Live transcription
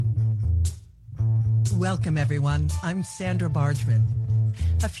Welcome, everyone. I'm Sandra Bargman.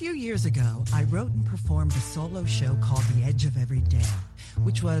 A few years ago, I wrote and performed a solo show called The Edge of Every Day,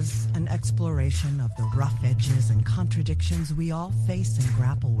 which was an exploration of the rough edges and contradictions we all face and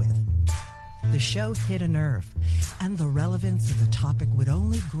grapple with. The show hit a nerve, and the relevance of the topic would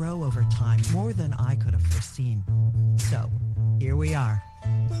only grow over time more than I could have foreseen. So, here we are.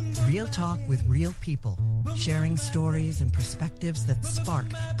 Real talk with real people, sharing stories and perspectives that spark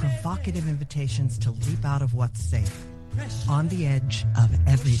provocative invitations to leap out of what's safe. On the edge of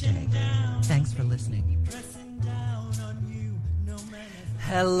every day. Thanks for listening.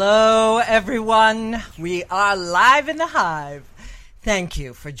 Hello, everyone. We are live in the Hive. Thank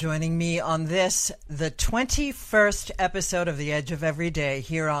you for joining me on this, the 21st episode of The Edge of Every Day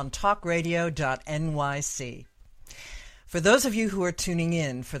here on talkradio.nyc. For those of you who are tuning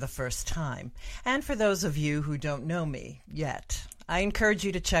in for the first time, and for those of you who don't know me yet, I encourage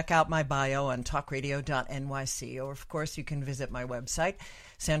you to check out my bio on talkradio.nyc, or of course you can visit my website,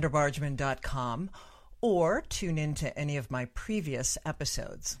 sandrabargman.com, or tune in to any of my previous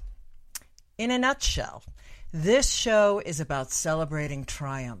episodes. In a nutshell, this show is about celebrating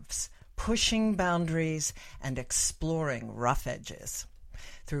triumphs, pushing boundaries, and exploring rough edges.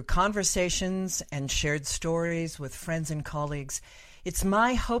 Through conversations and shared stories with friends and colleagues, it's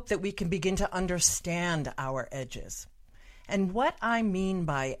my hope that we can begin to understand our edges. And what I mean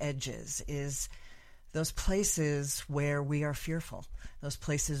by edges is those places where we are fearful, those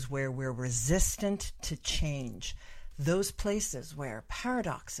places where we're resistant to change, those places where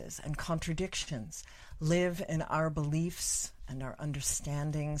paradoxes and contradictions live in our beliefs and our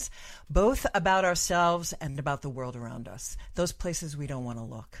understandings, both about ourselves and about the world around us, those places we don't want to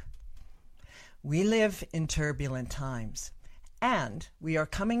look. We live in turbulent times, and we are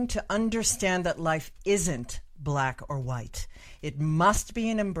coming to understand that life isn't black or white. It must be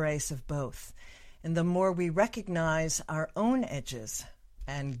an embrace of both. And the more we recognize our own edges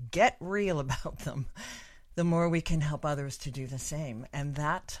and get real about them, the more we can help others to do the same. And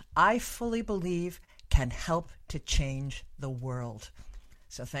that, I fully believe, can help to change the world.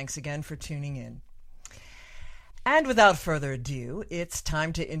 So thanks again for tuning in. And without further ado, it's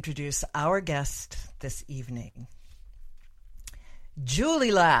time to introduce our guest this evening.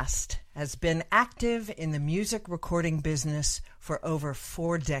 Julie Last has been active in the music recording business for over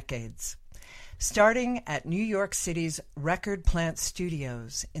 4 decades. Starting at New York City's Record Plant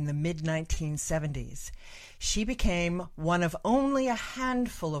Studios in the mid-1970s, she became one of only a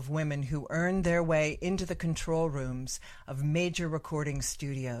handful of women who earned their way into the control rooms of major recording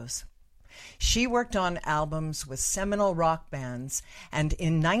studios. She worked on albums with seminal rock bands, and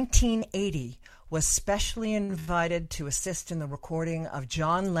in 1980 was specially invited to assist in the recording of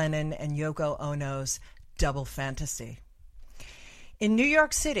John Lennon and Yoko Ono's Double Fantasy. In New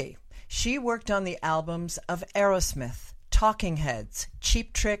York City, she worked on the albums of Aerosmith, Talking Heads,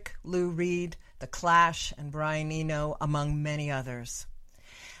 Cheap Trick, Lou Reed, The Clash, and Brian Eno, among many others.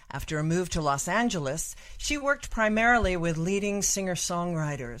 After a move to Los Angeles, she worked primarily with leading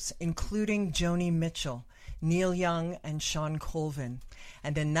singer-songwriters, including Joni Mitchell, Neil Young, and Sean Colvin,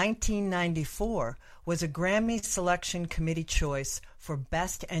 and in 1994 was a Grammy Selection Committee choice for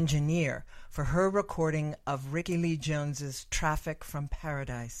Best Engineer for her recording of Ricky Lee Jones's Traffic from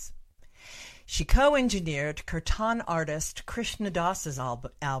Paradise. She co-engineered Kirtan artist Krishna Das's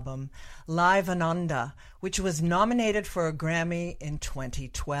album, Live Ananda, which was nominated for a Grammy in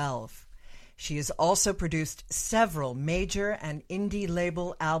 2012. She has also produced several major and indie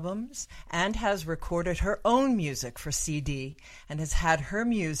label albums and has recorded her own music for CD and has had her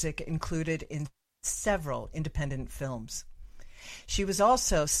music included in several independent films. She was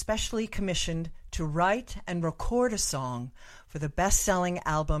also specially commissioned to write and record a song for the best-selling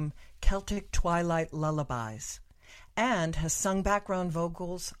album Celtic Twilight Lullabies, and has sung background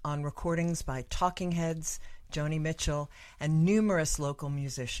vocals on recordings by Talking Heads, Joni Mitchell, and numerous local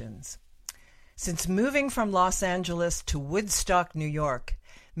musicians. Since moving from Los Angeles to Woodstock, New York,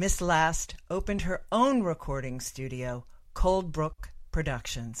 Miss Last opened her own recording studio, Coldbrook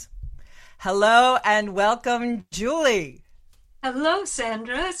Productions. Hello and welcome, Julie. Hello,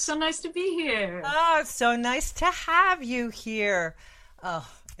 Sandra. It's so nice to be here. Oh, it's so nice to have you here.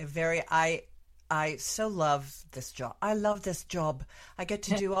 Oh, I so love this job. I love this job. I get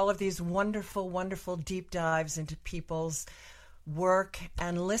to do all of these wonderful, wonderful deep dives into people's work,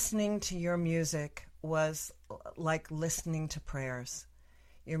 and listening to your music was like listening to prayers.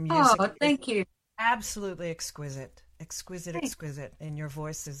 Your music thank you. Absolutely exquisite. Exquisite, and your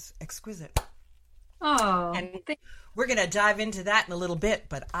voice is exquisite. Oh, and we're going to dive into that in a little bit,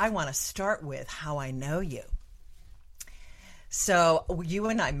 but I want to start with how I know you. So you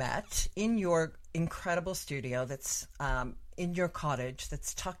and I met in your incredible studio that's in your cottage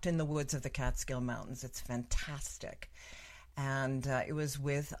that's tucked in the woods of the Catskill Mountains. It's fantastic. And it was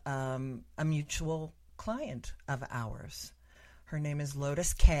with a mutual client of ours. Her name is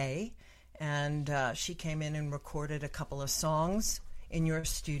Lotus Kay, and she came in and recorded a couple of songs in your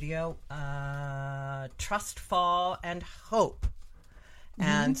studio, Trust Fall and Hope. Mm-hmm.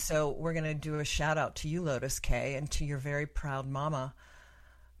 And so we're going to do a shout out to you, Lotus Kay, and to your very proud mama,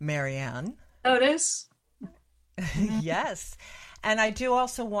 Marianne. Lotus. Yes. And I do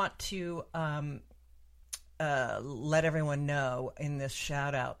also want to let everyone know in this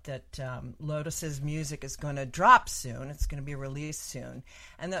shout out that Lotus's music is going to drop soon. It's going to be released soon.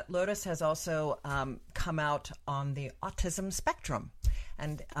 And that Lotus has also come out on the autism spectrum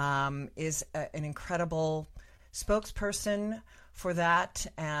and is an incredible spokesperson for that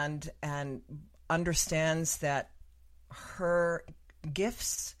and understands that her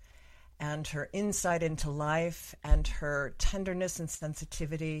gifts and her insight into life and her tenderness and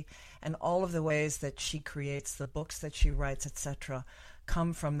sensitivity and all of the ways that she creates the books that she writes, etc.,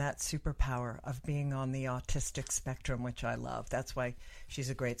 come from that superpower of being on the autistic spectrum, which I love. That's why she's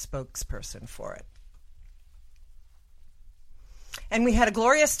a great spokesperson for it. And we had a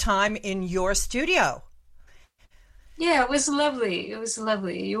glorious time in your studio. Yeah, it was lovely. It was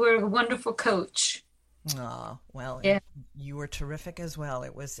lovely. You were a wonderful coach. Oh, well, yeah. You were terrific as well.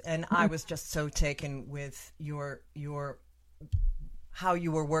 It was, and I was just so taken with your how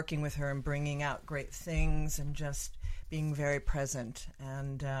you were working with her and bringing out great things and just being very present.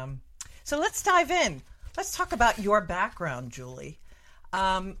 And so let's dive in. Let's talk about your background, Julie.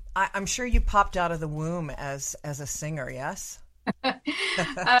 I'm sure you popped out of the womb as a singer, yes?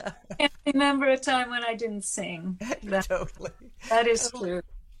 I can't remember a time when I didn't sing. Totally. That is true.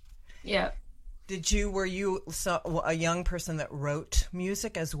 Yeah. Were you a young person that wrote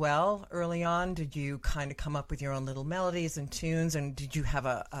music as well early on? Did you kind of come up with your own little melodies and tunes, and did you have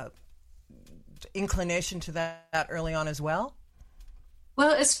a inclination to that early on as well?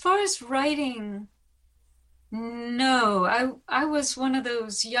 Well, as far as writing, no. I was one of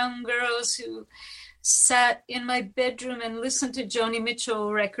those young girls who sat in my bedroom and listened to Joni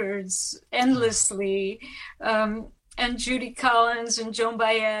Mitchell records endlessly. And Judy Collins and Joan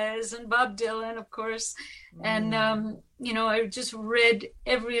Baez and Bob Dylan, of course. And, I just read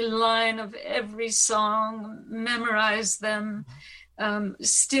every line of every song, memorized them,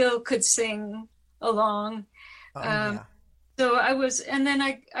 still could sing along. So I was, and then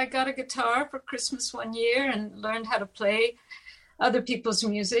I got a guitar for Christmas one year and learned how to play other people's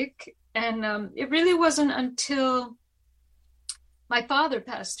music. And it really wasn't until my father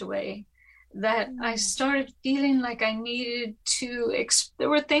passed away that I started feeling like I needed to, there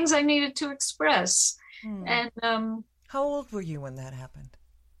were things I needed to express. And how old were you when that happened?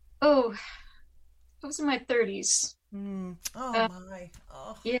 Oh, I was in my 30s. Oh my.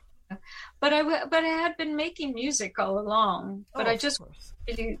 Oh. Yeah. But I had been making music all along, but I just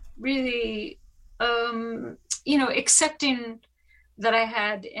really, accepting that I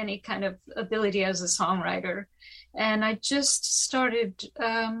had any kind of ability as a songwriter. And I just started,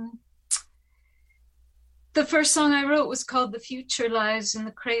 the first song I wrote was called The Future Lies in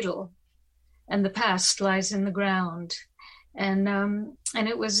the Cradle and the Past Lies in the Ground. And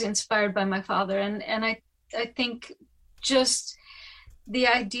it was inspired by my father. And I think just the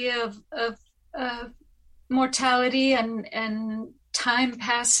idea of mortality and time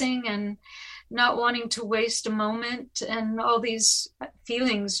passing and not wanting to waste a moment, and all these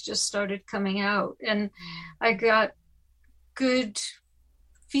feelings just started coming out. And I got good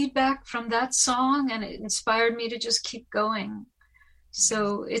feedback from that song, and it inspired me to just keep going.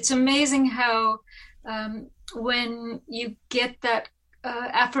 So it's amazing how when you get that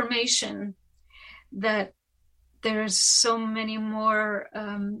affirmation that there's so many more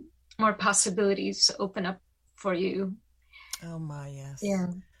possibilities open up for you. Oh my, yes. Yeah.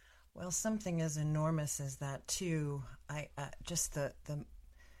 Well, something as enormous as that too. I just the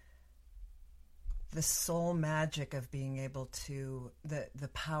soul magic of being able to the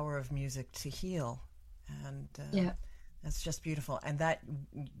power of music to heal, and that's just beautiful. And that,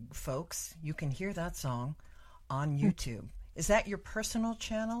 folks, you can hear that song on YouTube. Is that your personal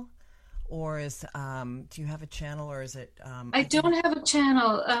channel, or is do you have a channel, or is it? I don't have a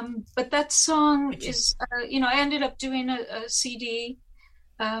channel, but that song is. I ended up doing a CD,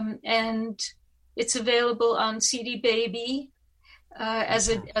 and it's available on CD Baby as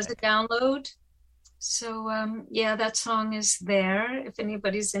a download. So that song is there if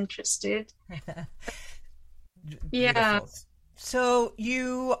anybody's interested. Yeah, So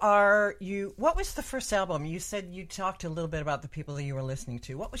what was the first album? You said you talked a little bit about the people that you were listening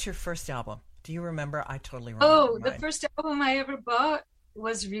to. What was your first album? Do you remember? I totally remember Oh, the mine. first album I ever bought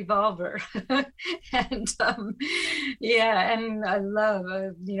was Revolver. And yeah, and I love,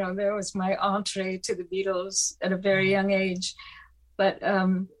 there was my entree to the Beatles at a very young age. But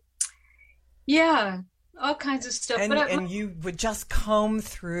yeah, all kinds of stuff. And you would just comb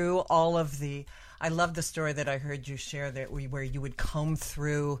through all of the. I love the story that I heard you share where you would comb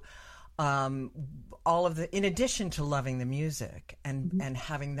through all of the, in addition to loving the music and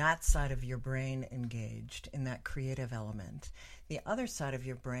having that side of your brain engaged in that creative element. The other side of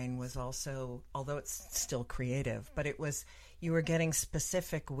your brain was also, although it's still creative, but you were getting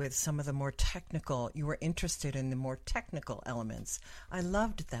specific with some of the more technical. You were interested in the more technical elements. I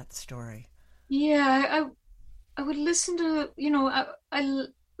loved that story. Yeah, I would listen to, I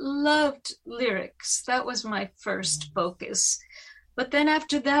loved lyrics. That was my first focus. But then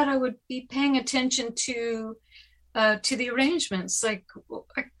after that, I would be paying attention to the arrangements. Like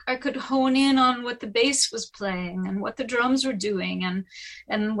I could hone in on what the bass was playing and what the drums were doing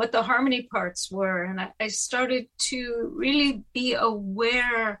and what the harmony parts were. And I started to really be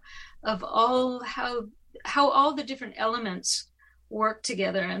aware of how all the different elements work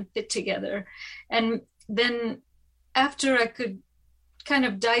together and fit together. And then after I could kind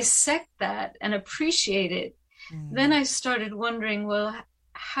of dissect that and appreciate it, then I started wondering, well,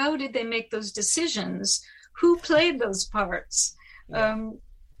 how did they make those decisions? Who played those parts? Yeah.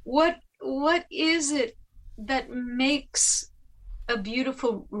 What is it that makes a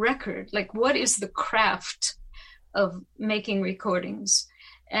beautiful record? Like, what is the craft of making recordings?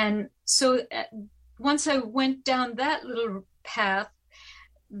 And so once I went down that little path,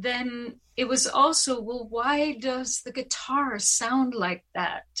 then it was also, well, why does the guitar sound like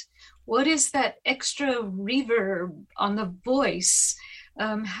that? What is that extra reverb on the voice?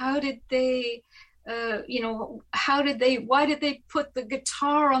 How did they, why did they put the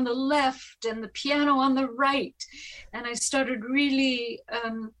guitar on the left and the piano on the right? And I started really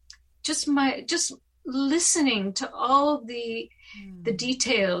just listening to all the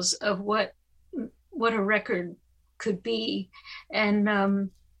details of what a record could be. And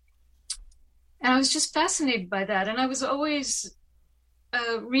I was just fascinated by that. And I was always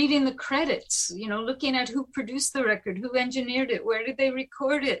reading the credits, looking at who produced the record, who engineered it, where did they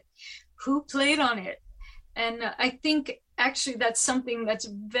record it, who played on it. And I think actually that's something that's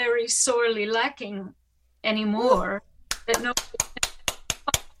very sorely lacking anymore, that nobody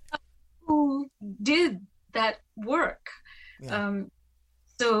who did that work. Yeah.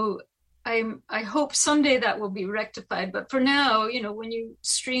 So I hope someday that will be rectified. But for now, when you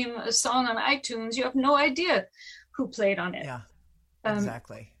stream a song on iTunes, you have no idea who played on it. Yeah.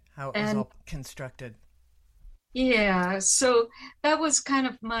 Exactly. How it was all constructed. Yeah. So that was kind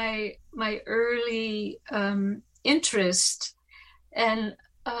of my early interest. And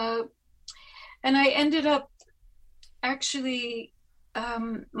I ended up actually,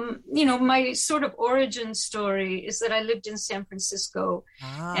 my sort of origin story is that I lived in San Francisco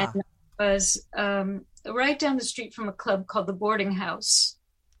and I was right down the street from a club called the Boarding House.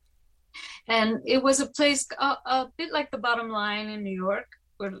 And it was a place a bit like the Bottom Line in New York,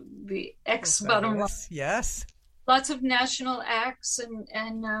 or the ex-Bottom Line. Yes. Lots of national acts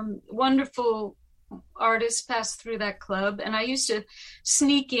and wonderful artists passed through that club. And I used to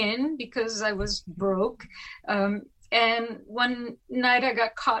sneak in because I was broke. And one night I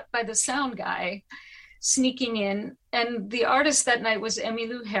got caught by the sound guy sneaking in. And the artist that night was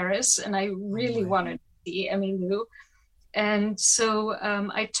Emmylou Harris. And I really wanted to see Emmylou. And so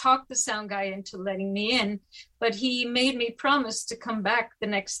I talked the sound guy into letting me in, but he made me promise to come back the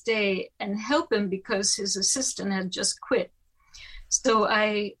next day and help him because his assistant had just quit. So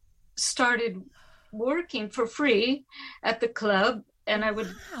I started working for free at the club, and I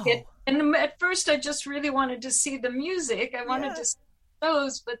would and at first I just really wanted to see the music. I wanted to see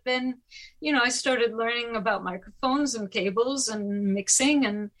those, but then, I started learning about microphones and cables and mixing,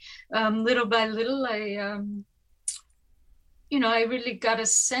 and little by little I really got a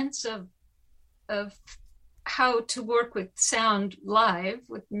sense of how to work with sound live,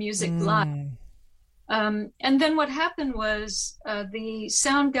 with music live. And then what happened was the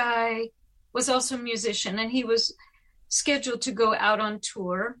sound guy was also a musician, and he was scheduled to go out on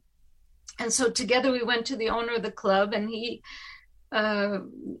tour. And so together we went to the owner of the club, and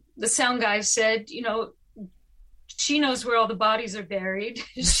the sound guy said, she knows where all the bodies are buried.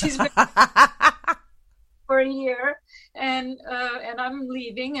 She's been for a year, and I'm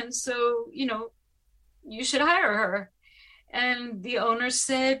leaving, and so you should hire her. And the owner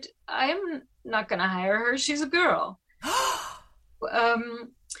said, I'm not going to hire her. She's a girl.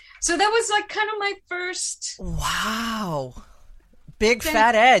 So that was like kind of my first. Wow. Big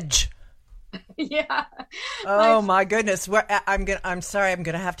fat edge. Yeah. Oh my goodness. I'm sorry, I'm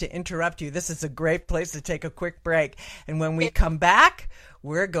gonna have to interrupt you. This is a great place to take a quick break. And when we come back,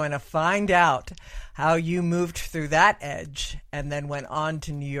 we're going to find out how you moved through that edge and then went on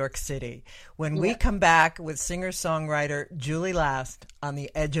to New York City. When we come back with singer-songwriter Julie Last on the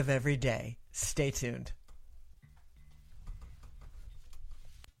Edge of Every Day. Stay tuned.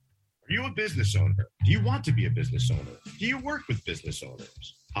 Are you a business owner? Do you want to be a business owner? Do you work with business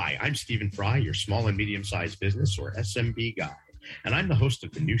owners? Hi, I'm Stephen Fry, your small and medium-sized business or SMB guy, and I'm the host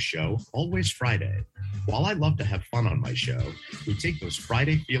of the new show, Always Friday. While I love to have fun on my show, we take those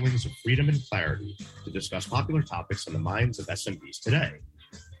Friday feelings of freedom and clarity to discuss popular topics on the minds of SMBs today.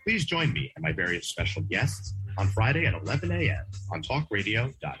 Please join me and my various special guests on Friday at 11 a.m. on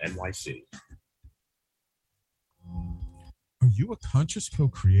talkradio.nyc. Are you a conscious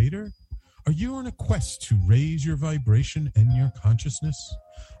co-creator? Are you on a quest to raise your vibration and your consciousness?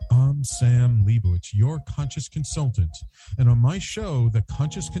 I'm Sam Leibowitz, your conscious consultant. And on my show, The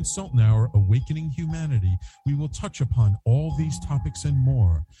Conscious Consultant Hour, Awakening Humanity, we will touch upon all these topics and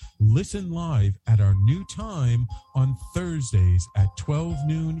more. Listen live at our new time on Thursdays at 12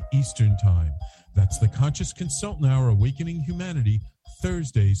 noon Eastern Time. That's The Conscious Consultant Hour, Awakening Humanity,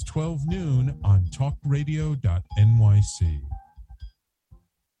 Thursdays, 12 noon on talkradio.nyc.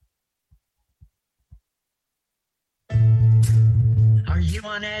 Are you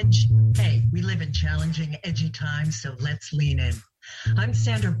on edge? Hey, we live in challenging, edgy times, so let's lean in. I'm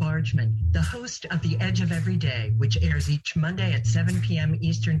Sandra Bargman, the host of The Edge of Every Day, which airs each Monday at 7 p.m.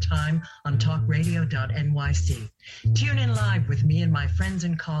 Eastern Time on talkradio.nyc. Tune in live with me and my friends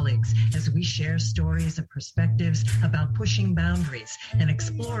and colleagues as we share stories and perspectives about pushing boundaries and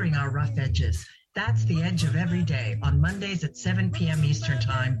exploring our rough edges. That's The Edge of Every Day on Mondays at 7 p.m. Eastern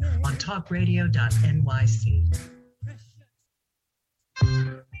Time on talkradio.nyc.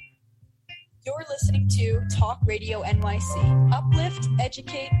 You're listening to Talk Radio NYC. Uplift,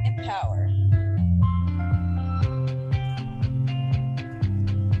 educate, empower.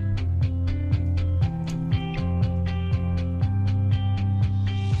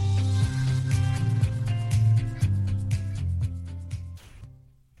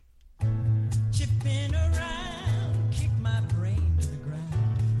 Chipping around, kick my brain to the ground.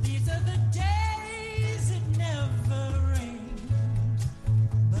 These are the days it never rained,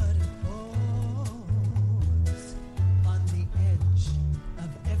 but it pours on the edge of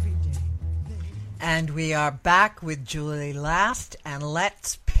every day. And we are back with Julie Last, and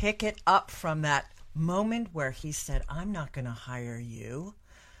let's pick it up from that moment where he said, I'm not going to hire you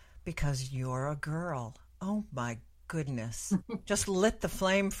because you're a girl. Oh my goodness. Just lit the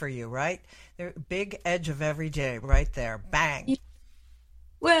flame for you, right? The big edge of every day right there. Bang.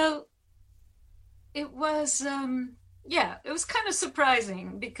 Well, it was, it was kind of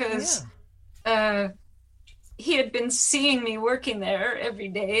surprising because he had been seeing me working there every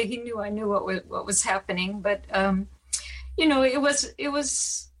day. He knew I knew what was happening, but it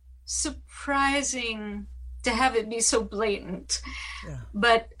was surprising to have it be so blatant. Yeah.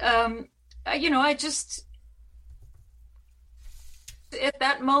 But I just at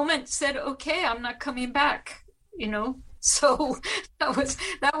that moment said, okay, I'm not coming back, so that was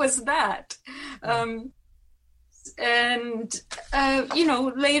that.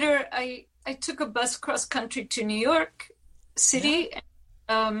 Later I took a bus cross country to New York City,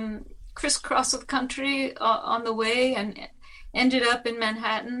 crisscross the country on the way, and ended up in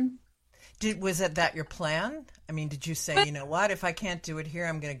Manhattan. Was that your plan? I mean, did you say, you know what, if I can't do it here,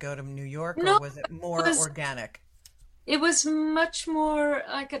 I'm going to go to New York, or was it more organic? It was much more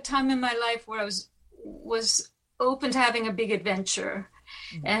like a time in my life where I was open to having a big adventure.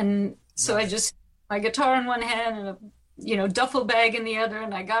 Mm-hmm. And so I just, my guitar in one hand and a duffel bag in the other,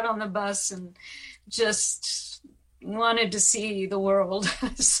 and I got on the bus and just wanted to see the world.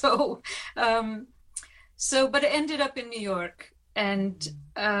 But it ended up in New York, and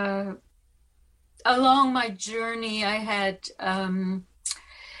along my journey, I had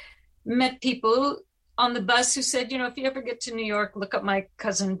met people on the bus who said, if you ever get to New York, look up my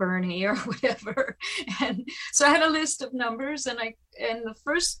cousin Bernie or whatever. And so I had a list of numbers, and the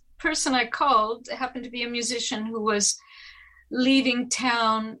first person I called happened to be a musician who was leaving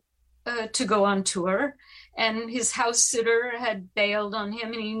town to go on tour, and his house sitter had bailed on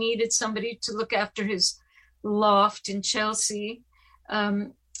him, and he needed somebody to look after his loft in Chelsea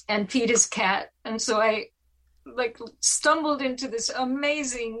and feed his cat. And so I stumbled into this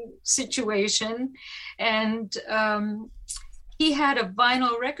amazing situation, and he had a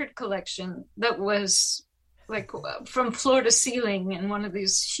vinyl record collection that was like from floor to ceiling in one of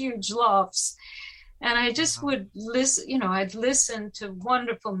these huge lofts. And I just would listen, I'd listen to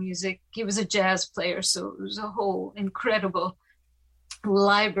wonderful music. He was a jazz player, so it was a whole incredible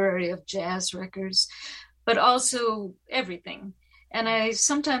library of jazz records, but also everything. And I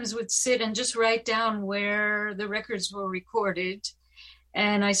sometimes would sit and just write down where the records were recorded.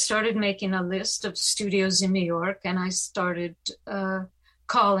 And I started making a list of studios in New York, and I started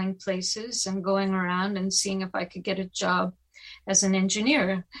calling places and going around and seeing if I could get a job as an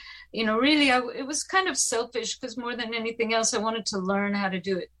engineer. Really, it was kind of selfish because more than anything else, I wanted to learn how to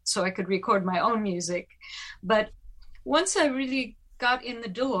do it so I could record my own music. But once I really got in the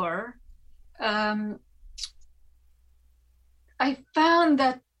door, I found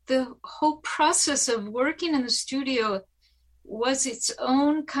that the whole process of working in the studio was its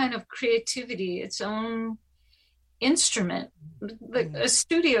own kind of creativity, its own instrument. Like a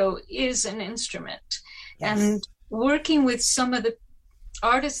studio is an instrument. Yes. And working with some of the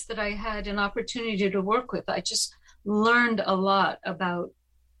artists that I had an opportunity to work with, I just learned a lot about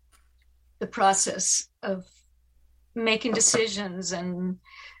the process of making decisions and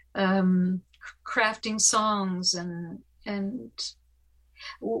crafting songs. And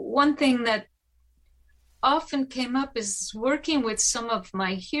one thing that often came up is working with some of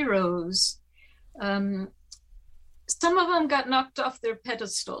my heroes. Some of them got knocked off their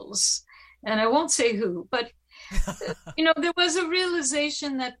pedestals, and I won't say who, but there was a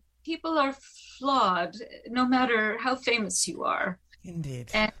realization that people are flawed no matter how famous you are.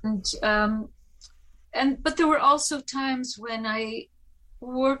 Indeed. But there were also times when I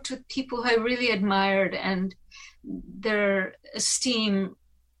worked with people I really admired, and their esteem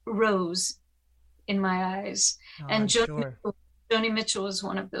rose in my eyes. And Joni Mitchell was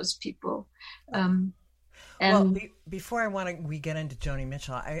one of those people. Before we get into Joni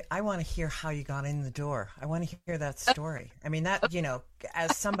Mitchell, I want to hear how you got in the door. I want to hear that story. I mean, that,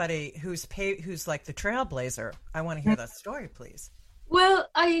 as somebody who's like the trailblazer, I want to hear that story, please. Well,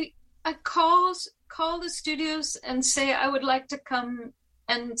 I call the studios and say, I would like to come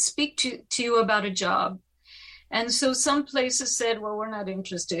and speak to you about a job. And so some places said, well, we're not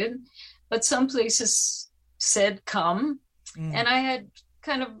interested. But some places said, come. And I had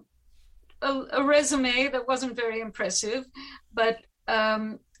kind of a resume that wasn't very impressive, but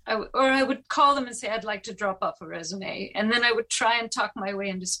I would call them and say, I'd like to drop off a resume. And then I would try and talk my way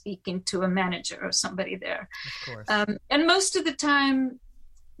into speaking to a manager or somebody there. Of course. And most of the time,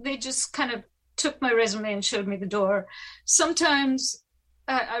 they just kind of took my resume and showed me the door. Sometimes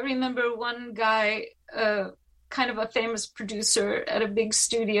I remember one guy, kind of a famous producer at a big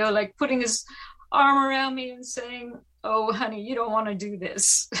studio, like putting his arm around me and saying, oh, honey, you don't want to do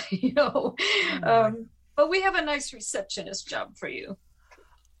this, but we have a nice receptionist job for you.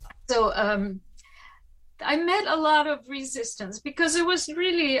 So I met a lot of resistance because there was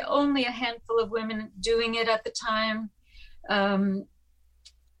really only a handful of women doing it at the time.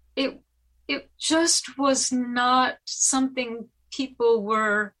 It just was not something people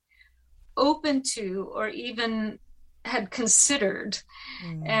were open to or even had considered.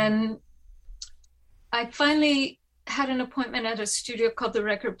 And I finally had an appointment at a studio called the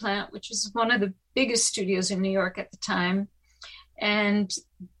Record Plant, which was one of the biggest studios in New York at the time. And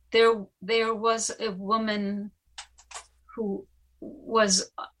there was a woman who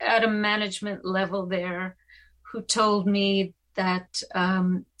was at a management level there who told me that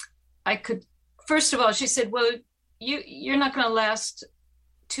I could, first of all, she said, well, you're not going to last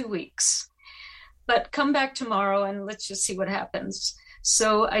 2 weeks, but come back tomorrow and let's just see what happens.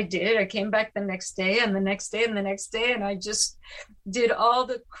 So I did. I came back the next day and the next day and the next day, and I just did all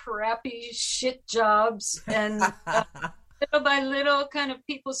the crappy shit jobs. And little by little, kind of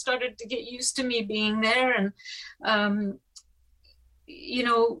people started to get used to me being there. And,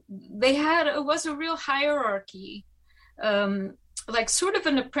 it was a real hierarchy, like sort of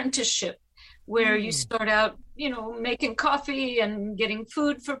an apprenticeship where you start out, making coffee and getting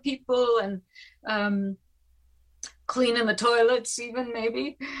food for people and cleaning the toilets even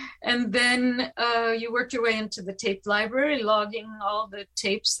maybe. And then you work your way into the tape library, logging all the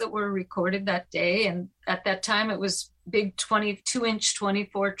tapes that were recorded that day. And at that time it was big 22-inch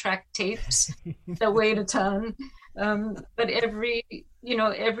 24-track tapes that weighed a ton. But every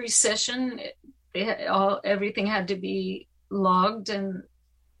session, everything had to be logged and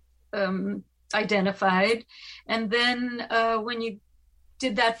identified. And then when you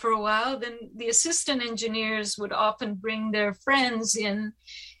did that for a while, then the assistant engineers would often bring their friends in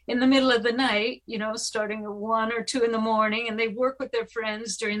the middle of the night, starting at 1 or 2 in the morning, and they work with their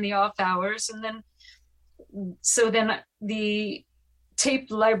friends during the off hours. And then, so then the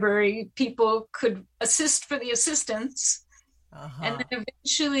tape library people could assist for the assistants. And then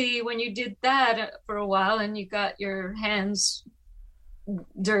eventually, when you did that for a while and you got your hands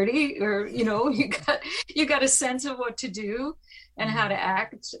dirty, or you got a sense of what to do and how to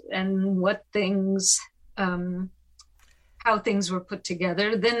act and what things, how things were put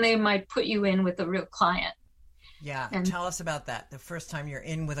together, then they might put you in with a real client. Yeah, and tell us about that. The first time you're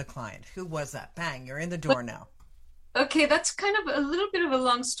in with a client, who was that? Bang, you're in the door now. Okay, that's kind of a little bit of a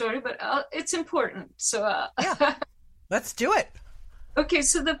long story, but it's important. So yeah, let's do it. Okay,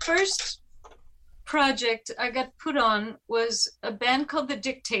 so the first project I got put on was a band called The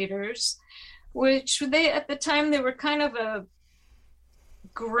Dictators, which at the time they were kind of a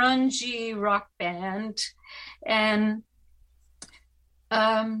grungy rock band, and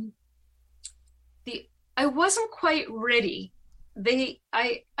I wasn't quite ready. They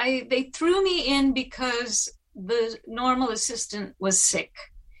threw me in because the normal assistant was sick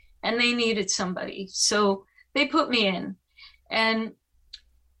and they needed somebody, so they put me in. And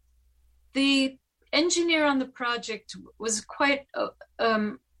the engineer on the project was quite a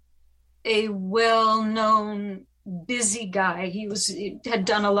well-known, busy guy. He had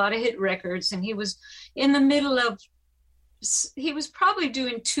done a lot of hit records, and he was in the middle of, he was probably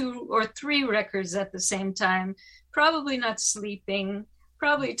doing 2 or 3 records at the same time, probably not sleeping,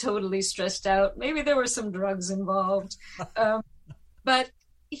 probably totally stressed out. Maybe there were some drugs involved. But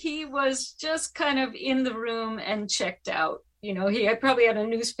he was just kind of in the room and checked out. He probably had a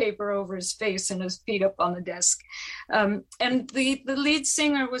newspaper over his face and his feet up on the desk. And the lead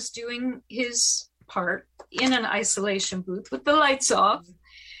singer was doing his part in an isolation booth with the lights off.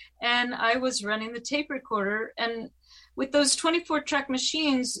 And I was running the tape recorder. And with those 24-track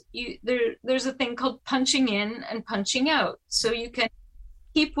machines, there's a thing called punching in and punching out. So you can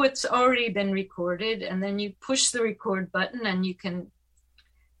keep what's already been recorded, and then you push the record button and you can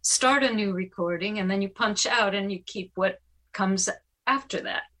start a new recording, and then you punch out and you keep what comes after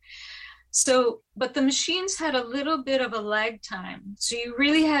that. So, but the machines had a little bit of a lag time. So you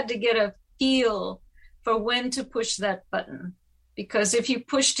really had to get a feel for when to push that button, because if you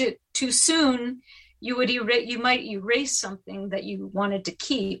pushed it too soon, you might erase something that you wanted to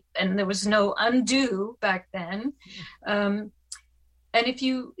keep, and there was no undo back then. And if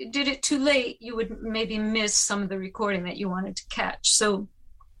you did it too late, you would maybe miss some of the recording that you wanted to catch. So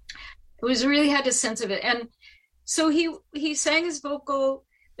it was really had a sense of it. And so he sang his vocal.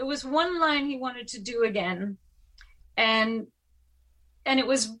 There was one line he wanted to do again, and it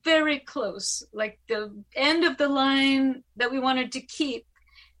was very close. Like the end of the line that we wanted to keep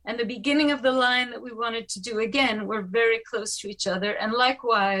and the beginning of the line that we wanted to do again were very close to each other. And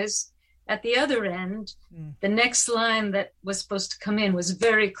likewise, at the other end, the next line that was supposed to come in was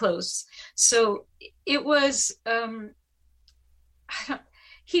very close. So it was,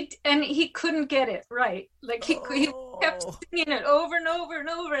 he couldn't get it right. Like he kept singing it over and over and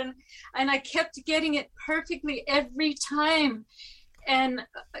over. And I kept getting it perfectly every time. And,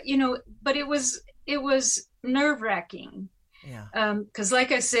 but it was nerve-wracking. Yeah. Because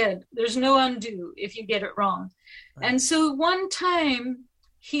like I said, there's no undo if you get it wrong. Right. And so one time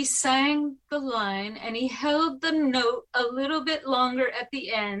he sang the line and he held the note a little bit longer at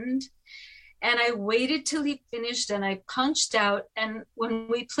the end. And I waited till he finished and I punched out. And when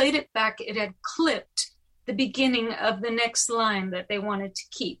we played it back, it had clipped the beginning of the next line that they wanted to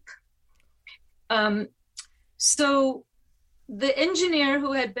keep. So the engineer,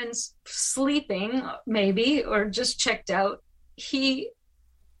 who had been sleeping maybe, or just checked out, he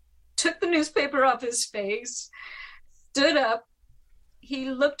took the newspaper off his face, stood up,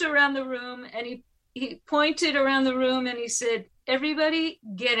 he looked around the room, and he pointed around the room and he said, "Everybody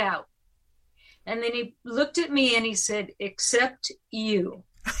get out." And then he looked at me and he said, "Except you."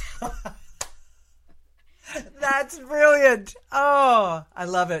 That's brilliant. Oh, I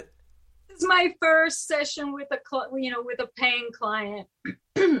love it. This is my first session with a paying client.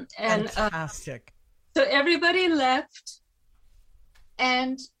 And fantastic. So everybody left,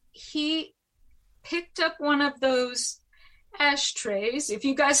 and he picked up one of those ashtrays, if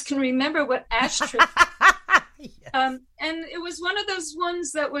you guys can remember what ashtray. Yes. And it was one of those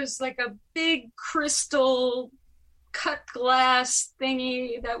ones that was like a big crystal cut glass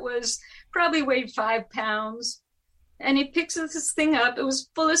thingy that was probably weighed 5 pounds. And he picks this thing up. It was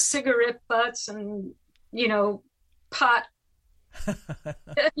full of cigarette butts and, pot,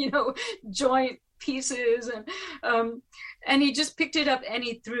 joint pieces. And he just picked it up and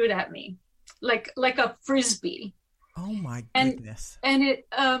he threw it at me like a Frisbee. Oh my goodness. And it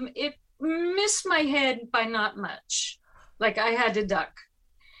missed my head by not much. Like I had to duck.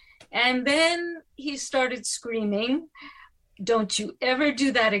 And then he started screaming, don't you ever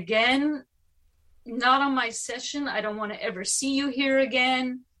do that again. Not on my session. I don't want to ever see you here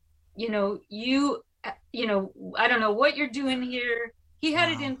again. You know, I don't know what you're doing here. He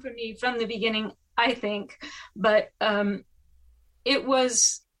had it in for me from the beginning, I think, but it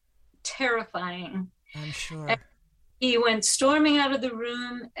was terrifying. I'm sure. And he went storming out of the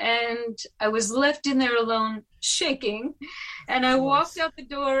room, and I was left in there alone, shaking. And I walked out the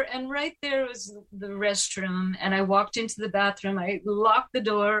door, and right there was the restroom. And I walked into the bathroom. I locked the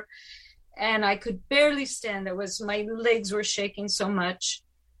door, and I could barely stand. My legs were shaking so much.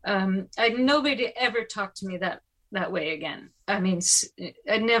 Nobody ever talked to me that way again. I mean,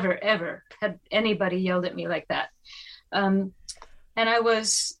 I never, ever had anybody yelled at me like that. And I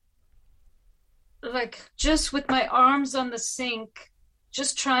was like, just with my arms on the sink,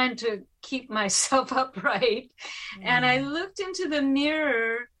 just trying to keep myself upright. And I looked into the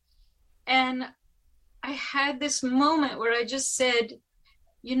mirror, and I had this moment where I just said,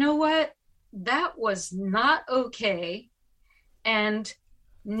 you know what? That was not okay. And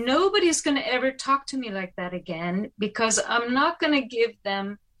nobody's going to ever talk to me like that again, because I'm not going to give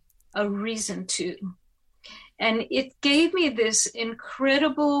them a reason to. And it gave me this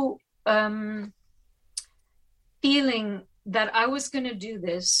incredible feeling that I was going to do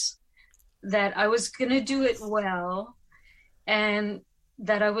this, that I was going to do it well, and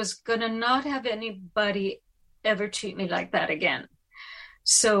that I was going to not have anybody ever treat me like that again.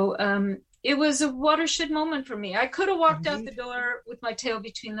 So it was a watershed moment for me. I could have walked out the door with my tail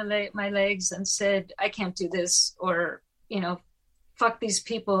between my legs and said, I can't do this, or, fuck these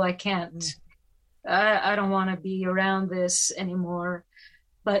people. I can't. I don't want to be around this anymore.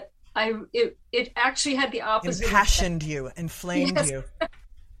 But it actually had the opposite. Impassioned you, inflamed you.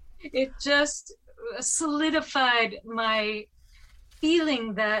 It just solidified my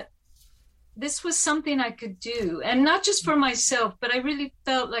feeling that this was something I could do, and not just for myself, but I really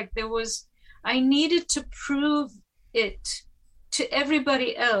felt like I needed to prove it to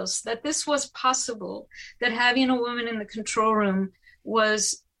everybody else that this was possible, that having a woman in the control room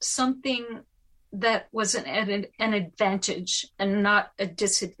was something that was an advantage and not a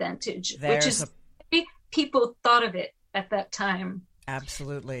disadvantage, which is people thought of it at that time.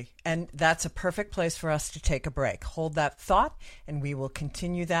 Absolutely. And that's a perfect place for us to take a break. Hold that thought, and we will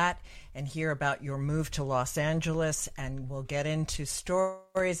continue that and hear about your move to Los Angeles, and we'll get into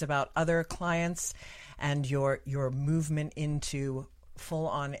stories about other clients and your movement into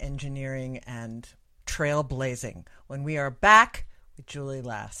full-on engineering and trailblazing when we are back with Julie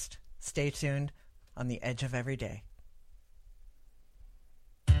Last. Stay tuned on the Edge of Every Day.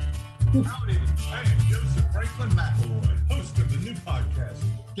 Howdy, I am Joseph Franklin McElroy, host of the new podcast,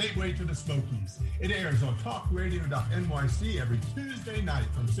 Gateway to the Smokies. It airs on talkradio.nyc every Tuesday night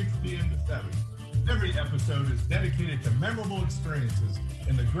from 6 p.m. to 7. Every episode is dedicated to memorable experiences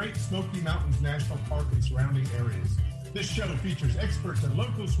in the Great Smoky Mountains National Park and surrounding areas. This show features experts and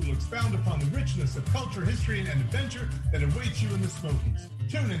locals who will expound upon the richness of culture, history, and adventure that awaits you in the Smokies.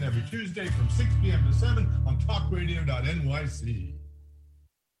 Tune in every Tuesday from 6 p.m. to 7 on talkradio.nyc.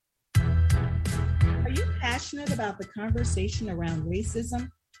 Are you passionate about the conversation around racism?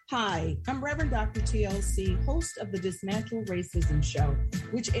 Hi, I'm Reverend Dr. TLC, host of the Dismantle Racism Show,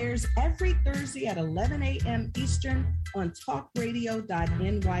 which airs every Thursday at 11 a.m. Eastern on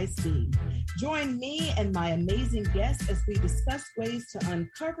talkradio.nyc. Join me and my amazing guests as we discuss ways to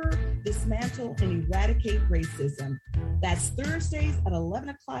uncover, dismantle, and eradicate racism. That's Thursdays at 11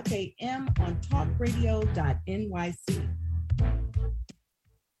 o'clock a.m. on talkradio.nyc.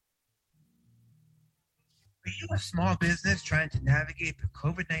 Are you a small business trying to navigate the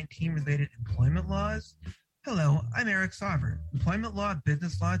COVID-19 related employment laws? Hello, I'm Eric Sauver, employment law,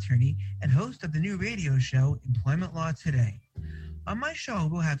 business law attorney, and host of the new radio show, Employment Law Today. On my show,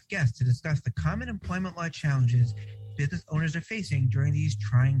 we'll have guests to discuss the common employment law challenges business owners are facing during these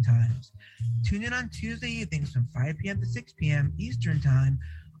trying times. Tune in on Tuesday evenings from 5 p.m. to 6 p.m. Eastern Time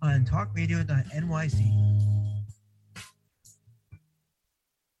on talkradio.nyc.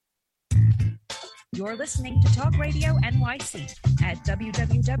 You're listening to Talk Radio NYC at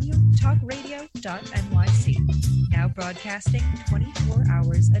www.talkradio.nyc. Now broadcasting 24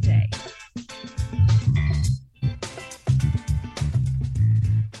 hours a day.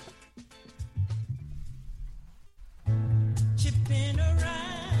 Chipping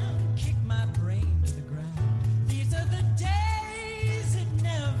around, kick my brain to the ground. These are the days it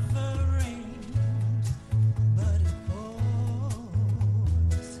never rained, but it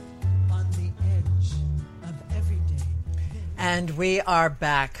falls on the edge of every day. And we are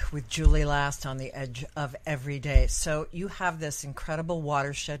back with Julie Last on the Edge of Every Day. So you have this incredible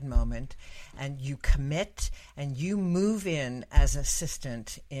watershed moment, and you commit and you move in as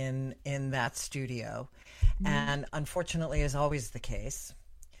assistant in that studio. Mm-hmm. And unfortunately, as always the case,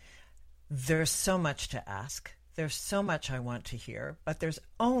 there's so much to ask. There's so much I want to hear, but there's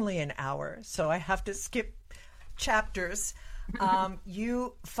only an hour, so I have to skip chapters.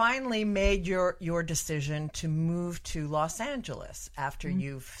 You finally made your decision to move to Los Angeles after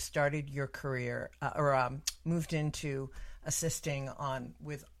you've started your career moved into assisting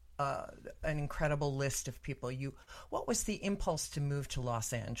with an incredible list of people. What was the impulse to move to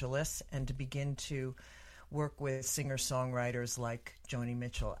Los Angeles and to begin to work with singer-songwriters like Joni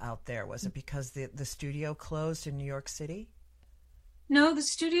Mitchell out there? Was it because the studio closed in New York City? No, the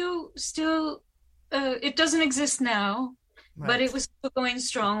studio still, it doesn't exist now. Right. But it was still going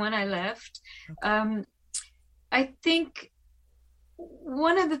strong when I left. Okay. I think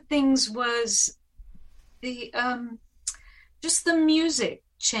one of the things was the just the music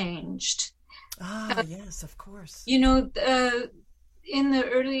changed. Yes, of course. You know, in the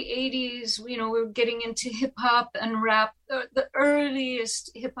early 80s, we were getting into hip hop and rap. The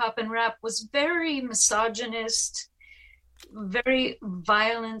earliest hip hop and rap was very misogynist, very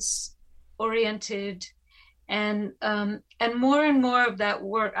violence oriented. And more of that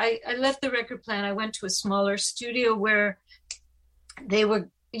work. I left the record plant. I went to a smaller studio where they were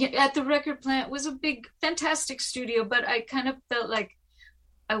at the record plant. Was a big, fantastic studio, but I kind of felt like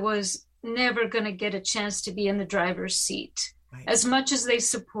I was never going to get a chance to be in the driver's seat. Right. As much as they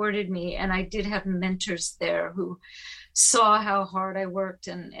supported me, and I did have mentors there who saw how hard I worked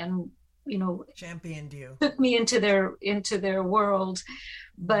and championed you, took me into their world,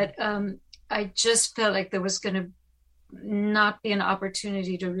 but I just felt like there was going to not be an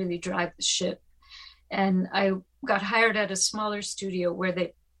opportunity to really drive the ship. And I got hired at a smaller studio where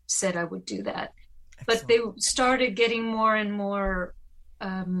they said I would do that. Excellent. But they started getting more and more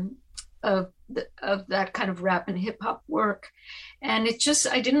of that kind of rap and hip hop work. And I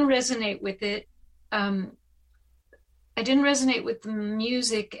didn't resonate with it. I didn't resonate with the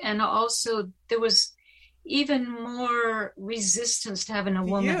music. And also there was even more resistance to having a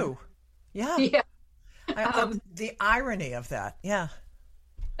woman. You. Yeah. The irony of that. Yeah.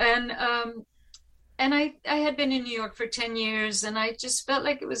 And I had been in New York for 10 years, and I just felt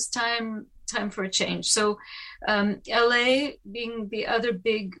like it was time for a change. So LA being the other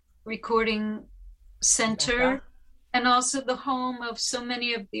big recording center, and also the home of so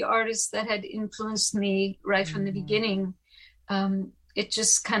many of the artists that had influenced me right from the beginning, it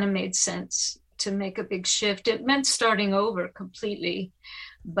just kind of made sense to make a big shift. It meant starting over completely.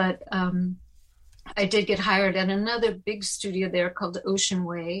 But I did get hired at another big studio there called Ocean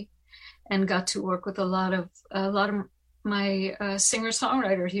Way, and got to work with a lot of my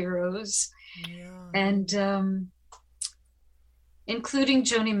singer-songwriter heroes, and including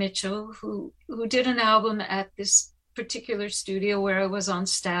Joni Mitchell, who did an album at this particular studio where I was on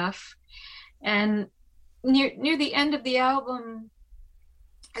staff. And near the end of the album,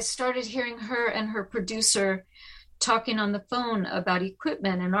 I started hearing her and her producer talking on the phone about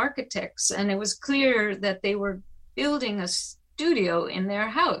equipment and architects, and it was clear that they were building a studio in their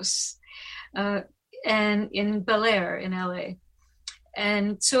house and in Bel Air in LA.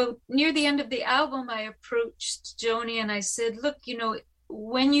 And so near the end of the album, I approached Joni and I said, look,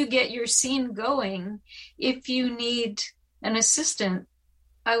 when you get your scene going, if you need an assistant,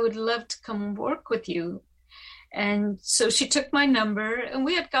 I would love to come work with you. And so she took my number, and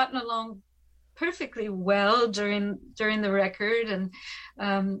we had gotten along perfectly well during the record, and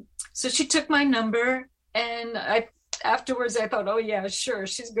so she took my number, and afterwards I thought, oh yeah, sure,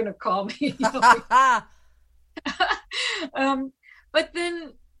 she's gonna call me. But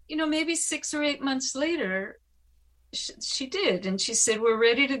then maybe 6 or 8 months later, she did, and she said, we're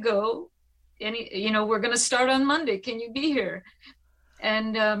ready to go, and we're gonna start on Monday, can you be here?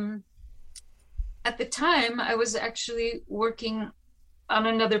 And at the time I was actually working on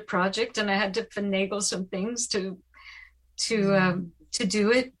another project, and I had to finagle some things to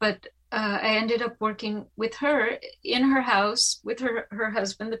do it. But I ended up working with her in her house with her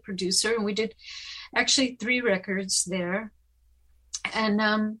husband, the producer, and we did actually 3 records there. And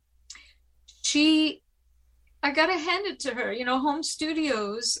I gotta hand it to her. Home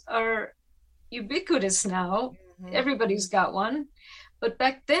studios are ubiquitous now. Mm-hmm. Everybody's got one, but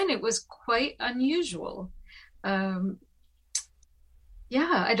back then it was quite unusual.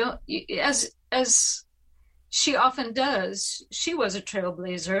 As she often does, she was a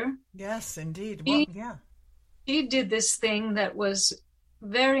trailblazer. Yes, indeed. She did this thing that was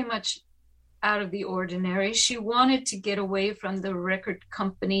very much out of the ordinary. She wanted to get away from the record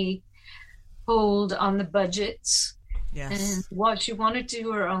company hold on the budgets. Yes. And she wanted to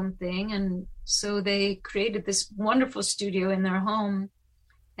do her own thing. And so they created this wonderful studio in their home.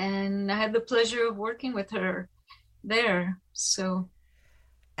 And I had the pleasure of working with her there. So.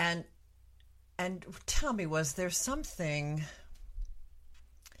 And tell me, was there something,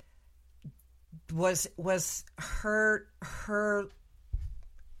 was her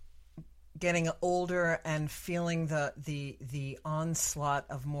getting older and feeling the onslaught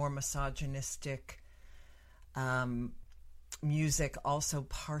of more misogynistic music also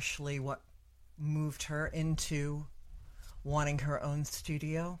partially what moved her into wanting her own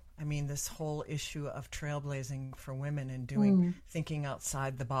studio? I mean, this whole issue of trailblazing for women and thinking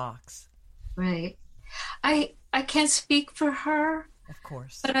outside the box. Right. I can't speak for her, of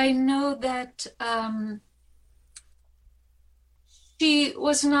course, but I know that she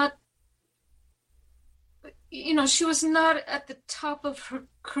was not, she was not at the top of her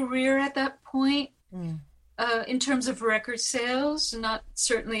career at that point in terms of record sales, not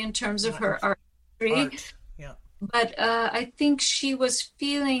certainly in terms of her artistry. Yeah. But I think she was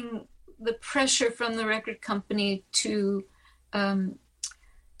feeling the pressure from the record company to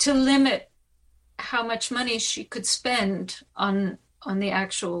limit how much money she could spend on the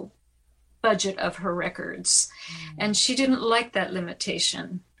actual budget of her records. And she didn't like that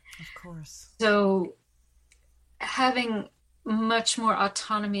limitation. Of course. So having much more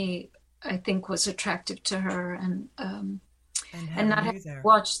autonomy, I think, was attractive to her, and not have to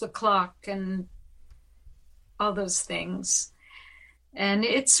watch the clock and all those things. And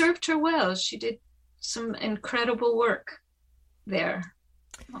it served her well. She did some incredible work there.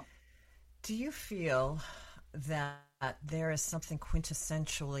 Do you feel that there is something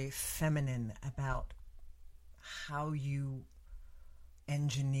quintessentially feminine about how you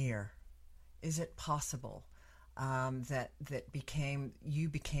engineer? Is it possible that you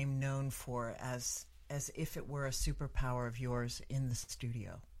became known for as if it were a superpower of yours in the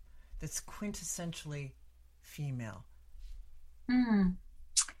studio that's quintessentially female?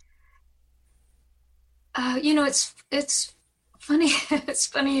 It's funny. It's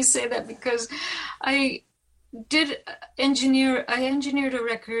funny you say that, because I engineered a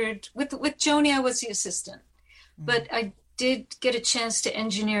record with Joni. I was the assistant, but I did get a chance to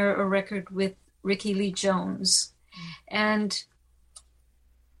engineer a record with Ricky Lee Jones. And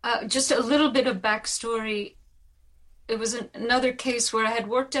just a little bit of backstory. It was another case where I had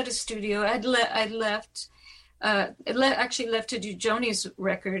worked at a studio. I'd left to do Joni's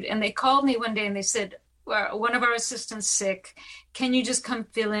record, and they called me one day and they said, well, one of our assistants sick. Can you just come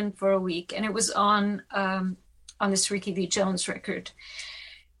fill in for a week? And it was on this Ricky Lee Jones record.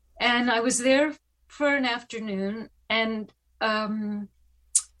 And I was there for an afternoon, and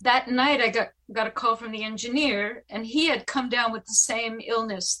that night I got a call from the engineer, and he had come down with the same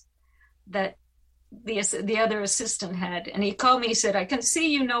illness that the other assistant had. And he called me, he said, I can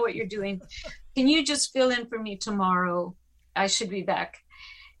see you know what you're doing. Can you just fill in for me tomorrow? I should be back.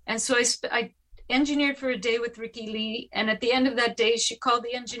 And so I engineered for a day with Ricky Lee. And at the end of that day, she called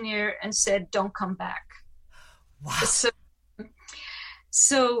the engineer and said, don't come back. Wow.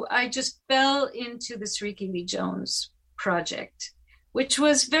 So I just fell into this Ricky Lee Jones project, which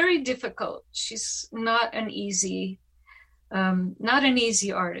was very difficult. She's not an easy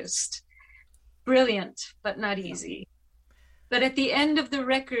artist. Brilliant, but not easy. But at the end of the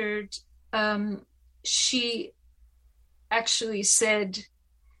record, she actually said,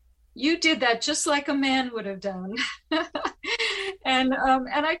 you did that just like a man would have done. and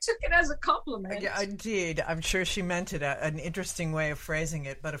I took it as a compliment. Yeah, indeed. I'm sure she meant it, an interesting way of phrasing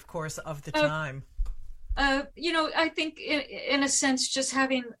it, but of course of the time. I think in a sense, just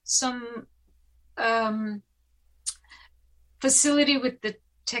having some facility with the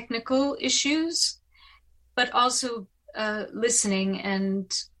technical issues, but also listening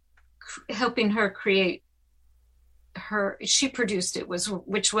and helping her create she produced it,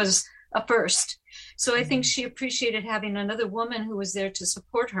 which was a first. So I think she appreciated having another woman who was there to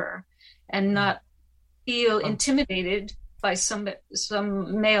support her and not feel intimidated by some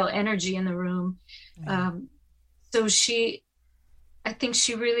male energy in the room. So I think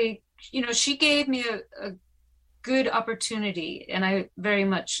she really, she gave me a good opportunity, and I'm very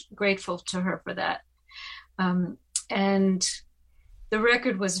much grateful to her for that. And the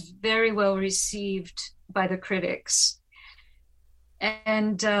record was very well received by the critics.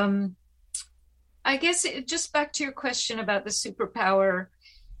 And I guess just back to your question about the superpower,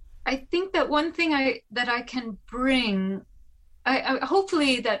 I think that one thing that I can bring, I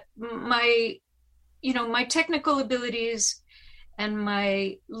hopefully that my technical abilities and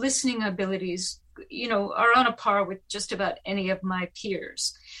my listening abilities, are on a par with just about any of my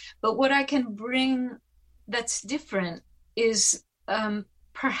peers. But what I can bring that's different is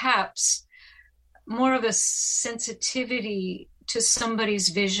perhaps more of a sensitivity to somebody's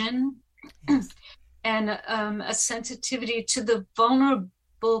vision, and a sensitivity to the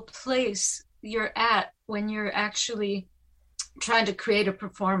vulnerable place you're at when you're actually trying to create a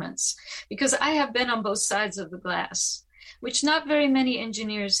performance. Because I have been on both sides of the glass, which not very many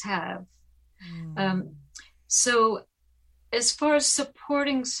engineers have. So as far as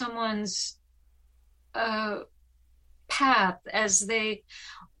supporting someone's path as they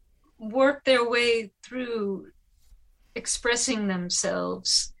work their way through expressing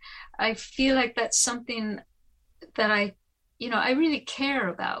themselves, I feel like that's something that I really care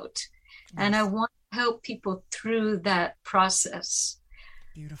about. And I want to help people through that process.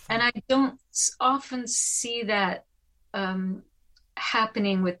 Beautiful. And I don't often see that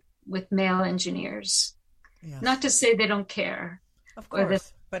happening with male engineers. Yes. Not to say they don't care. Of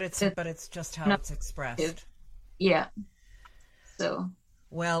course, but it's just how it's expressed. Yeah. So.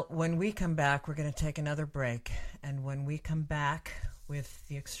 Well, when we come back, we're going to take another break. And when we come back with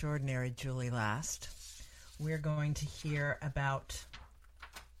the extraordinary Julie Last, we're going to hear about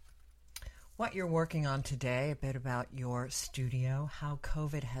what you're working on today, a bit about your studio, how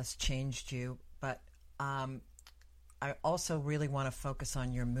COVID has changed you. But I also really want to focus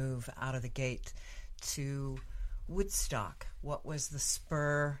on your move out of the gate to Woodstock. What was the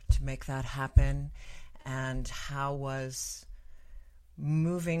spur to make that happen? And how was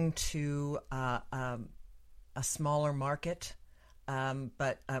moving to a smaller market,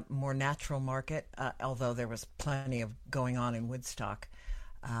 but a more natural market, although there was plenty of going on in Woodstock.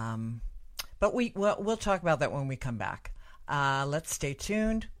 But we'll talk about that when we come back. Let's stay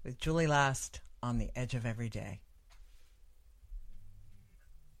tuned with Julie Last on the Edge of Every Day.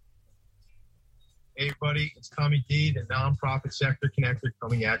 Hey, everybody, it's Tommy D, the Nonprofit Sector Connector,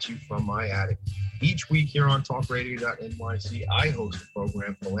 coming at you from my attic. Each week here on TalkRadio.nyc, I host a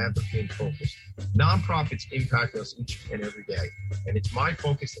program, Philanthropy in Focus. Nonprofits impact us each and every day, and it's my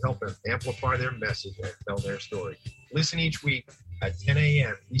focus to help them amplify their message and tell their story. Listen each week at 10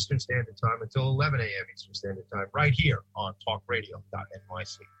 a.m. Eastern Standard Time until 11 a.m. Eastern Standard Time, right here on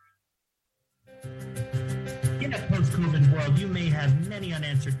TalkRadio.nyc. In a post-COVID world, you may have many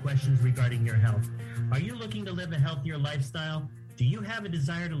unanswered questions regarding your health. Are you looking to live a healthier lifestyle? Do you have a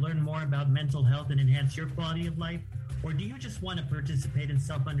desire to learn more about mental health and enhance your quality of life? Or do you just want to participate in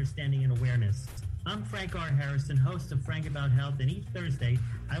self-understanding and awareness? I'm Frank R. Harrison, host of Frank About Health, and each Thursday,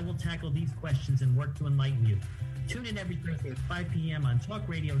 I will tackle these questions and work to enlighten you. Tune in every Thursday at 5 p.m. on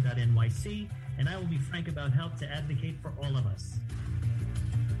talkradio.nyc, and I will be frank about health to advocate for all of us.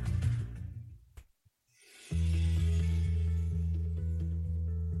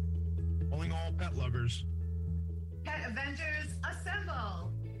 Calling all pet lovers. Pet Avengers,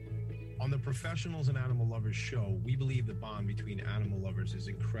 assemble! On the Professionals and Animal Lovers show, we believe the bond between animal lovers is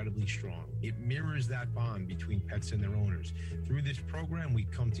incredibly strong. It mirrors that bond between pets and their owners. Through this program, we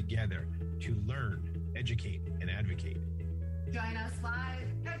come together to learn, educate, and advocate. Join us live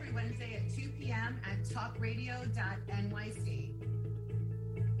every Wednesday at 2 p.m. at talkradio.nyc.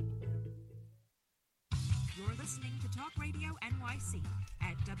 You're listening to Talk Radio NYC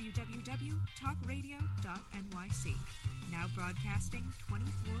at www.talkradio.nyc. Now broadcasting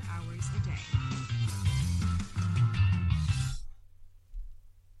 24 hours a day.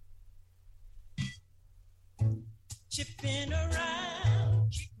 Chipping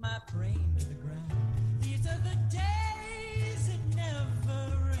around, keep my brain to the ground. These are the days it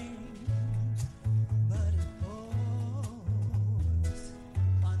never rained, but it pours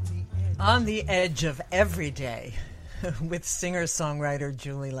on the edge of every day with singer-songwriter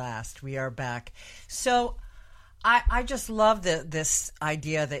Julie Last. We are back. So I just love this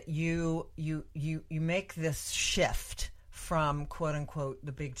idea that you make this shift from quote unquote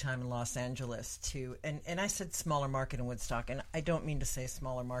the big time in Los Angeles to and I said smaller market in Woodstock, and I don't mean to say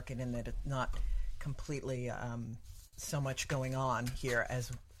smaller market in that it's not completely so much going on here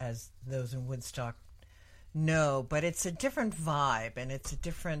as those in Woodstock know, but it's a different vibe and it's a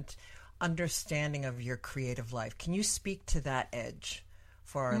different understanding of your creative life. Can you speak to that edge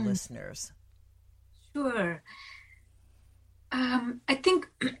for our listeners? Sure. I think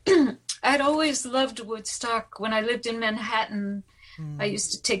I'd always loved Woodstock. When I lived in Manhattan, I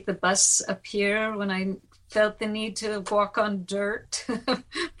used to take the bus up here when I felt the need to walk on dirt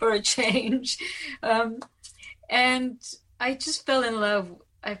for a change. And I just fell in love.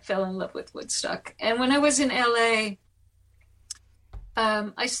 I fell in love with Woodstock. And when I was in LA,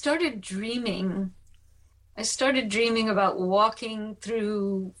 I started dreaming I started dreaming about walking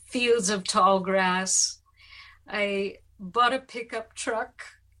through fields of tall grass. I bought a pickup truck.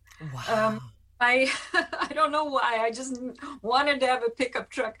 Wow. I don't know why. I just wanted to have a pickup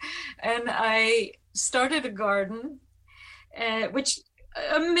truck, and I started a garden, which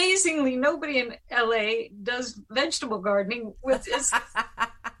amazingly nobody in LA does vegetable gardening with this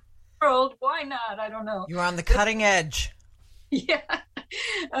world. Why not? I don't know. You're on the cutting edge. Yeah.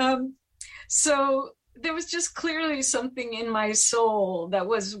 So there was just clearly something in my soul that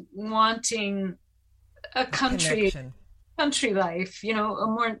was wanting a country life, you know, a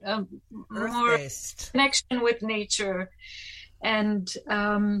more connection with nature. And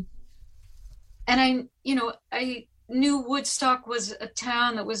I knew Woodstock was a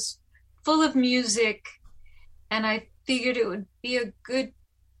town that was full of music, and I figured it would be a good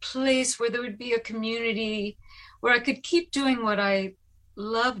place where there would be a community where I could keep doing what I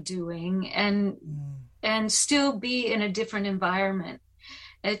love doing and still be in a different environment.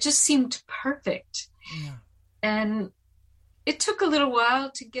 It just seemed perfect. Yeah. And it took a little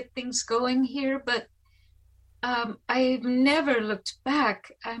while to get things going here, but I've never looked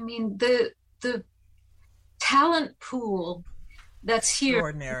back. I mean, the talent pool that's here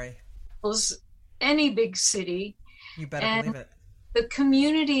extraordinary. Any big city. You better believe it. The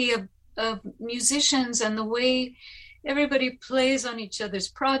community of musicians and the way everybody plays on each other's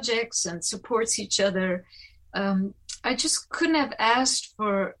projects and supports each other. I just couldn't have asked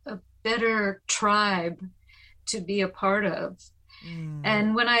for a better tribe to be a part of.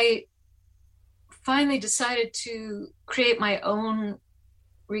 And when I finally decided to create my own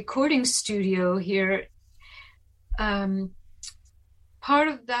recording studio here, part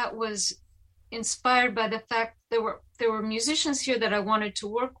of that was inspired by the fact there were musicians here that I wanted to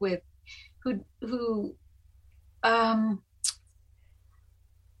work with who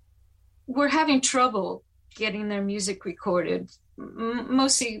were having trouble getting their music recorded,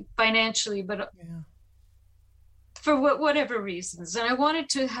 mostly financially, but for whatever reasons. And I wanted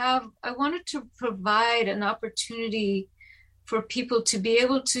to provide an opportunity for people to be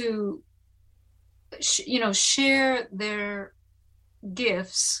able to, share their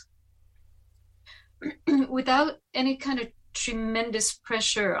gifts without any kind of tremendous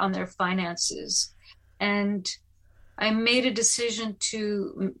pressure on their finances. And I made a decision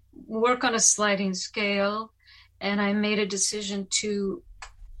to work on a sliding scale, and I made a decision to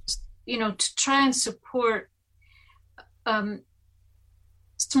try and support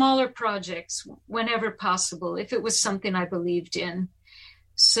smaller projects whenever possible, if it was something I believed in.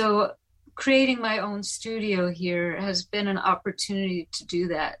 So creating my own studio here has been an opportunity to do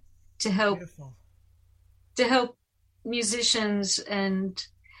that, to help musicians and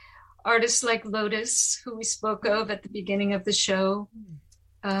artists like Lotus, who we spoke of at the beginning of the show.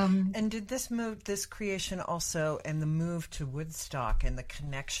 And did this creation also, and the move to Woodstock and the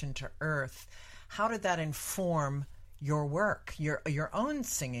connection to Earth, how did that inform your work, your own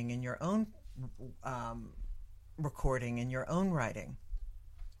singing and your own recording and your own writing?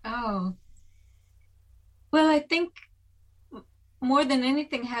 Oh, well, I think more than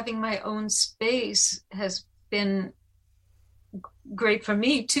anything, having my own space has been great for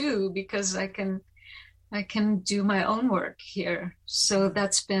me too, because I can do my own work here. So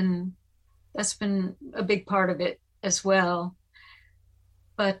that's been a big part of it as well.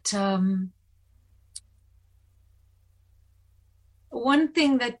 But one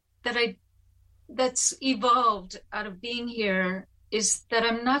thing that's evolved out of being here is that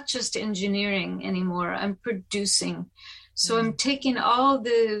I'm not just engineering anymore, I'm producing. So I'm taking all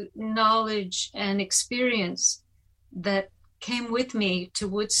the knowledge and experience that came with me to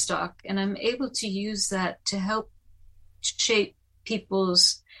Woodstock, and I'm able to use that to help shape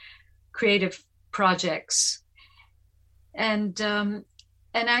people's creative projects. And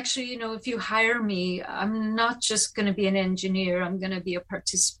actually, if you hire me, I'm not just going to be an engineer, I'm going to be a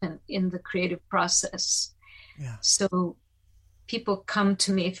participant in the creative process. Yeah. So people come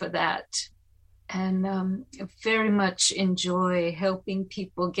to me for that. And I very much enjoy helping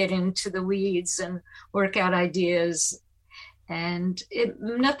people get into the weeds and work out ideas. And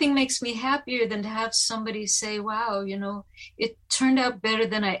nothing makes me happier than to have somebody say, wow, it turned out better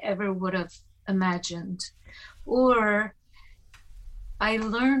than I ever would have imagined. Or I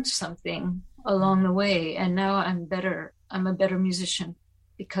learned something along the way, and now I'm a better musician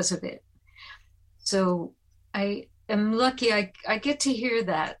because of it. So I am lucky I get to hear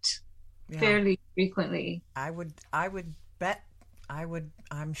that fairly frequently. I'm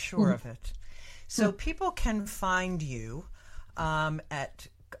sure of it. So people can find you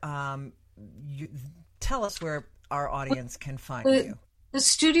tell us where our audience can find you. The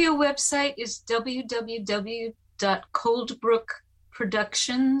studio website is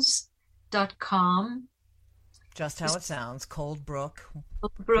www.coldbrookproductions.com. Just how it sounds, Coldbrook.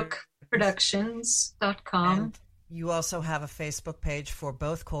 Coldbrookproductions.com. And you also have a Facebook page for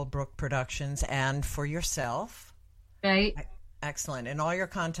both Coldbrook Productions and for yourself. Right. Excellent. And all your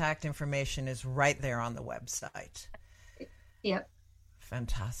contact information is right there on the website. Yep.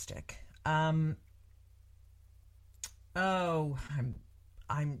 Fantastic.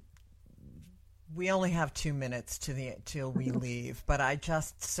 We only have 2 minutes till we leave, but I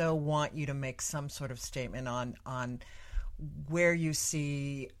just so want you to make some sort of statement on where you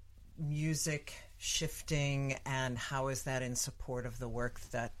see music shifting and how is that in support of the work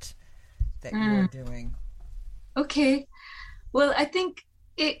that you're doing. Okay. Well, I think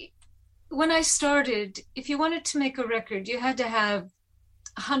when I started, if you wanted to make a record, you had to have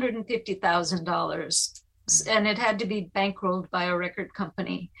 $150,000 and it had to be bankrolled by a record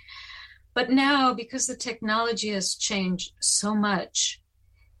company. But now, because the technology has changed so much,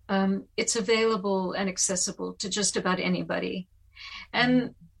 it's available and accessible to just about anybody.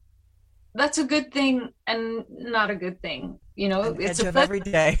 And that's a good thing and not a good thing. You know, it's of every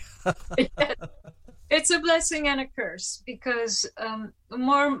day. It's a blessing and a curse because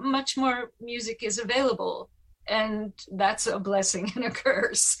much more music is available, and that's a blessing and a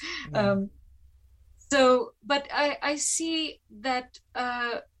curse. Yeah. But I see that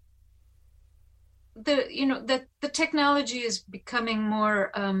the technology is becoming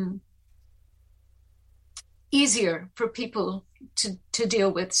more easier for people to deal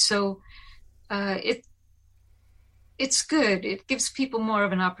with. So it's good. It gives people more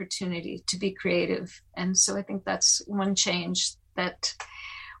of an opportunity to be creative. And so I think that's one change that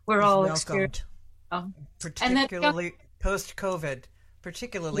we're all experiencing. Particularly post-COVID.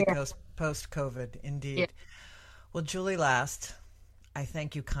 Yeah. Post-COVID, indeed. Yeah. Well, Julie Last, I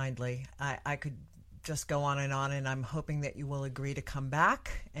thank you kindly. I could just go on, and I'm hoping that you will agree to come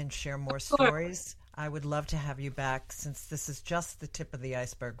back and share more stories. I would love to have you back, since this is just the tip of the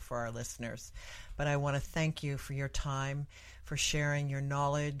iceberg for our listeners. But I want to thank you for your time, for sharing your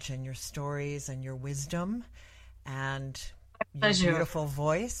knowledge and your stories and your wisdom and your beautiful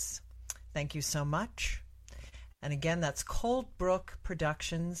voice. Thank you so much. And again, that's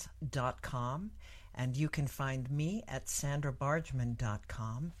coldbrookproductions.com. And you can find me at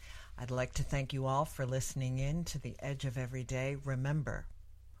sandrabargman.com. I'd like to thank you all for listening in to The Edge of Every Day. Remember,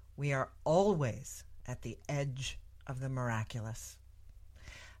 we are always at the edge of the miraculous.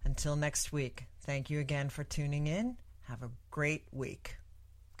 Until next week, thank you again for tuning in. Have a great week.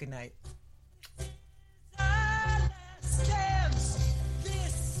 Good night.